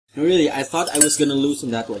Really, I thought I was gonna lose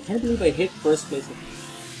on that one. Can't believe I hit first place.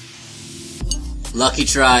 Lucky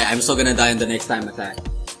try. I'm still gonna die on the next time attack.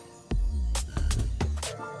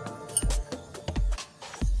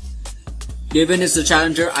 Given it's the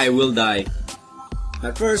challenger, I will die.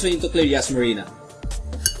 But first, we need to clear Yasmarina.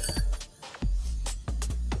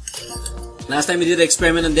 Last time we did the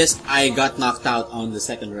experiment on this, I got knocked out on the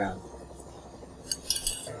second round.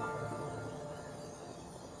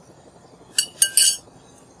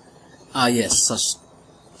 Ah yes, such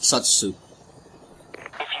soup.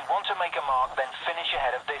 If you want to make a mark, then finish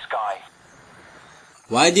ahead of this guy.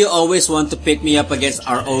 Why do you always want to pick me up against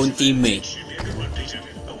our own teammate?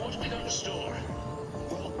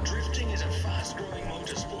 Well, drifting is a fast-growing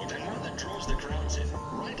motorsport and one that draws the crowds in.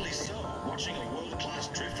 Rightly so. Watching a world-class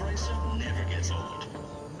drift racer never gets old.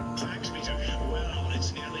 Thanks, Peter. Well,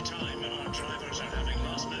 it's nearly time, and our drivers are having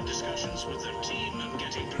last-minute discussions with their team and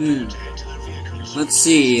getting prepared to head to their vehicles. Let's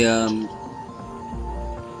see.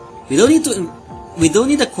 We don't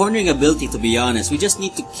need a cornering ability, to be honest. We just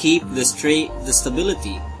need to keep the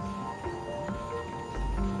stability.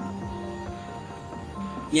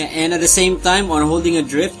 Yeah, and at the same time, on holding a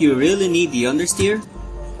drift, you really need the understeer.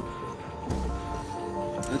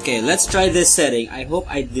 Okay, let's try this setting. I hope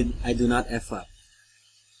I do not F up.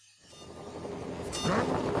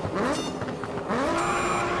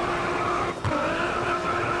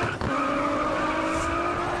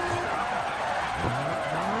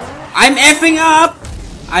 I'm effing up!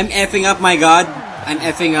 I'm effing up, my god. I'm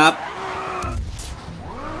effing up.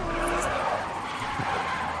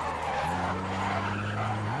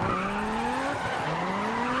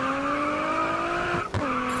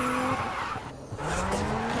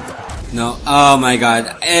 No, oh my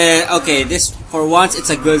god. Okay, this, for once, it's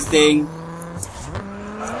a good thing.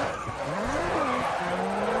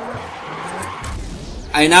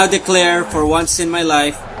 I now declare, for once in my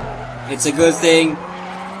life, it's a good thing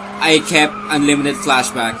I kept unlimited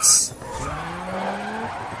flashbacks.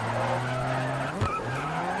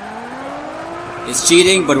 It's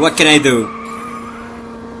cheating, but what can I do?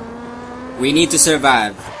 We need to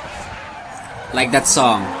survive. Like that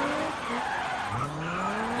song.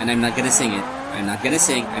 And I'm not gonna sing it. I'm not gonna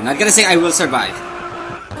sing. I'm not gonna sing. I will survive.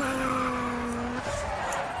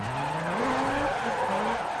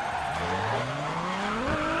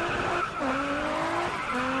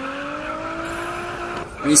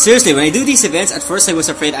 I mean, seriously, when I do these events, at first I was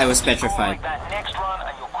afraid I was petrified.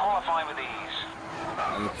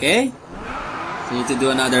 Okay. So need to do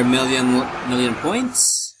another million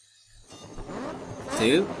points.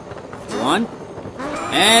 2, 1,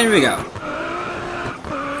 and we go.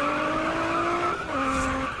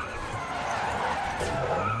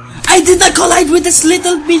 I did not collide with this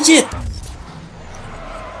little midget!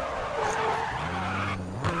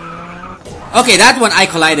 Okay, that one I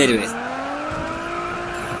collided with.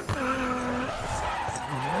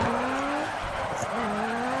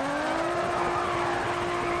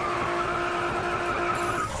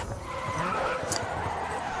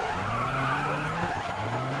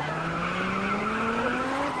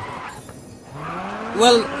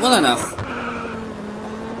 Well enough.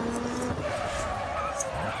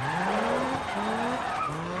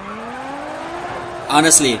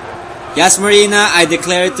 Honestly, Yasmarina, I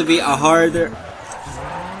declare it to be a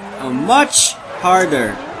much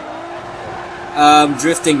harder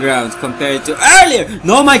drifting ground compared to earlier.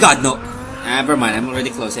 No, my god, no. Never mind, I'm already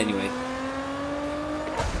close anyway.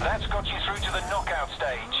 That's got you through to the knockout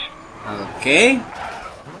stage. Okay.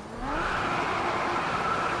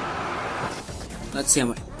 Let's see how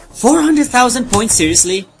much. 400,000 points,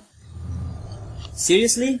 seriously?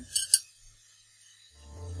 Seriously?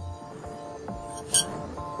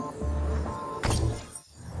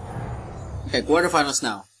 Okay, quarterfinals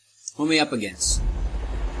now. Who am I up against?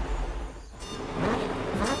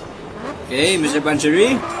 Okay, Mr.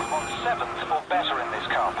 Bancheri. On 7th or better in this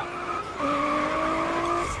cup.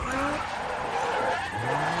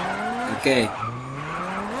 Okay.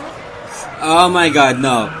 Oh my god,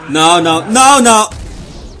 no. No, no, no, no!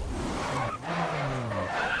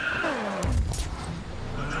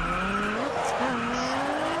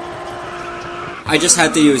 I just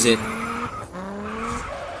had to use it.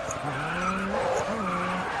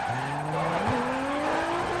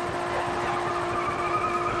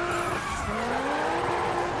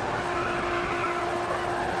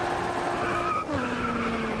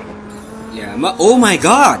 Yeah, oh my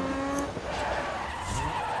god!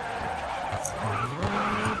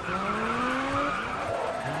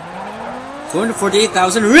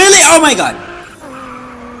 $248,000? Really? Oh my god!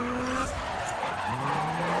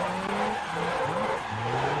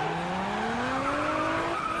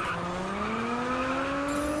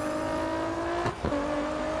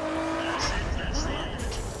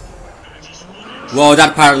 Whoa,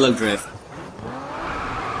 that parallel drift.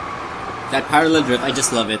 That parallel drift, I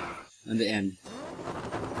just love it. In the end.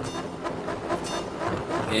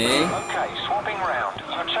 Okay. Okay, swapping round.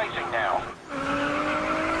 You're chasing now.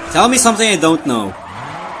 Tell me something I don't know.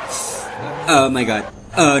 Oh my god.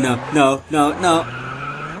 Oh no, no, no, no.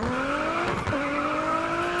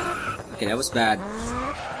 Okay, that was bad.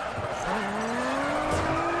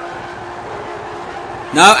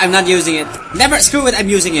 No, I'm not using it. Never, screw it, I'm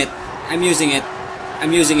using it. I'm using it.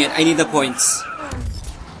 I'm using it. I need the points.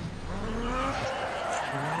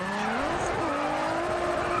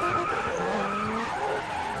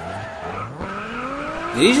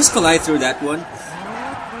 Did he just collide through that one?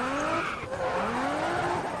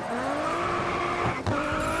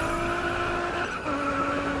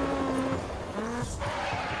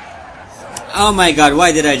 Oh my god,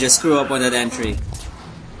 why did I just screw up on that entry?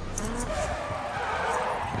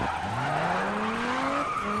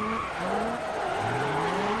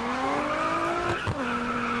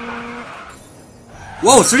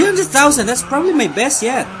 Whoa, 300,000! That's probably my best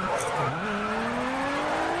yet.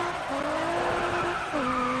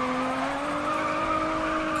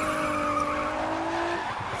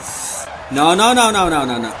 No, no, no, no, no,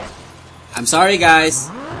 no, no. I'm sorry, guys.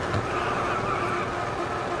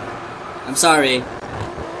 I'm sorry.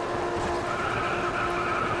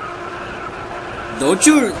 Don't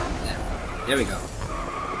you... There we go.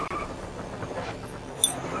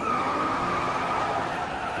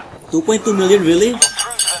 $2.2 million, really? You're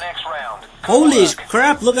through to the next round. Holy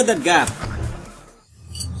crap, look at that gap.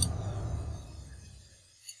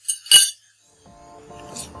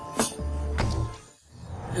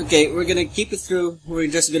 Okay, we're gonna keep it through. We're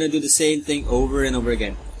just gonna do the same thing over and over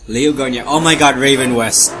again. Leo Garnier. Oh my god, Raven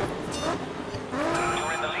West.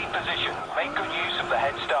 You're in the lead position. Make good use of the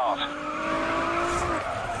head start.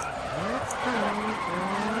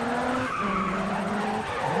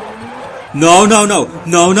 No, no, no.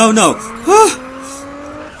 No, no, no.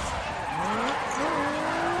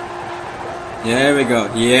 There we go.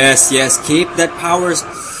 Yes, yes. Keep that power.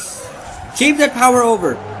 Keep that power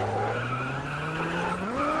over.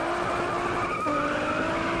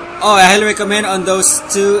 Oh, I highly recommend on those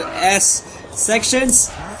two S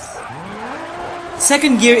sections.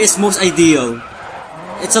 Second gear is most ideal.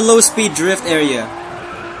 It's a low speed drift area.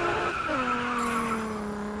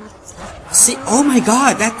 See, oh my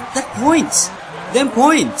god, that points. Them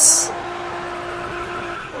points.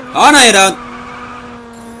 Oh no, you don't.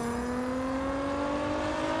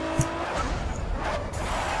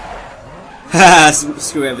 Haha,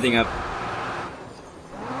 screw everything up.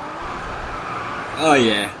 Oh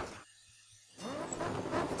yeah.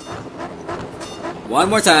 One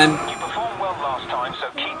more time. You performed well last time, so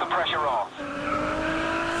keep the pressure on.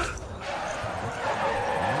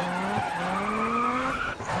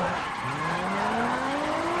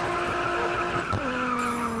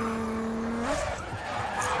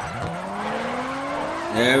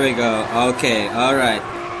 There we go. Okay, alright.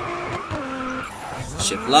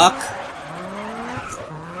 Shift lock.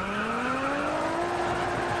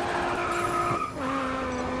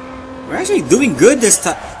 We're actually doing good this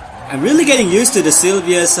time. I'm really getting used to the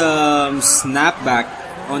SILVIA's snapback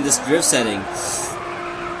on this drift setting.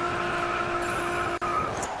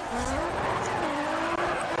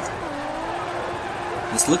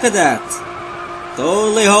 Just look at that.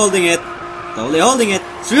 Totally holding it. Totally holding it.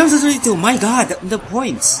 332. My god, the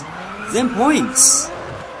points. Them points.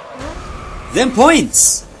 Them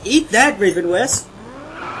points. Eat that, Raven West.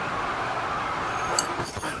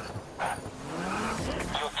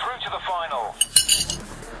 You're through to the final.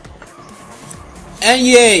 And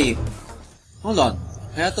yay! Hold on.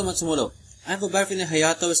 Hayato Matsumoto. I have a bad feeling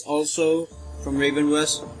Hayato is also from Raven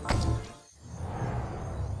West.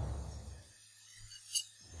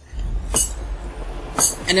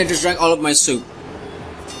 And I just drank all of my soup.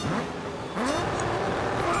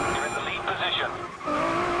 You're in the lead position.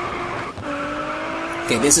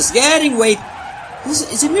 Okay, this is getting way...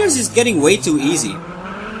 This is getting way too easy.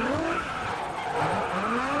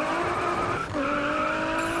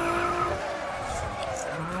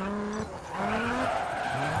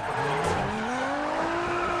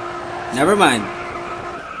 Never mind.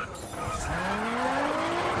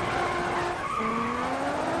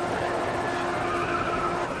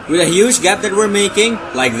 With a huge gap that we're making,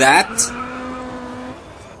 like that.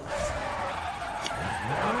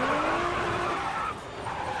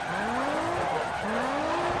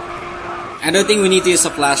 I don't think we need to use a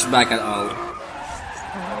flashback at all.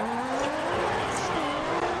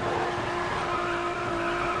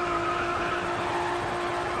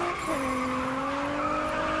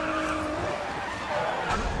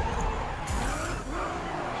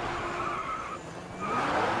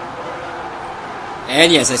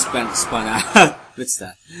 And yes, I spun out. What's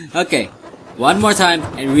that? Okay, one more time,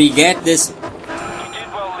 and we get this. You did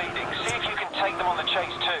well leading. See if you can take them on the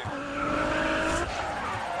chase too.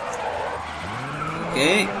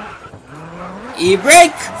 Okay.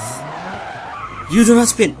 E-brake! You do not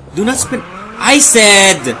spin. Do not spin. I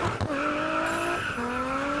said!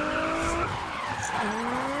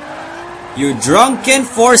 You drunken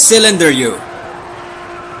four-cylinder, you.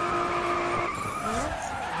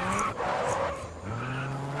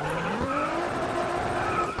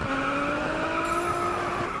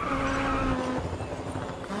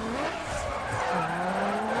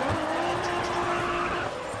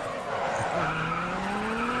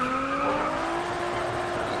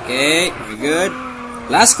 Okay, very good.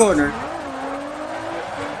 Last corner.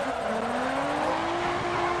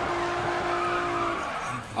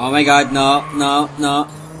 Oh my god, no, no, no.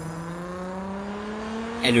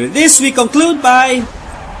 And with this, we conclude by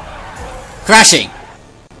crashing.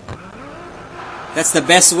 That's the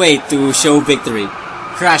best way to show victory.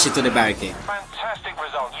 Crash into the barricade. Fantastic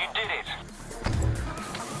result. You did it.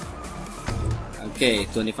 Okay,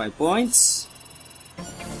 25 points.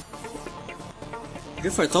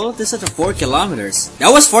 Good for a total distance of 4 kilometers. That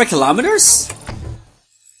was 4 kilometers?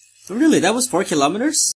 Really, that was 4 kilometers?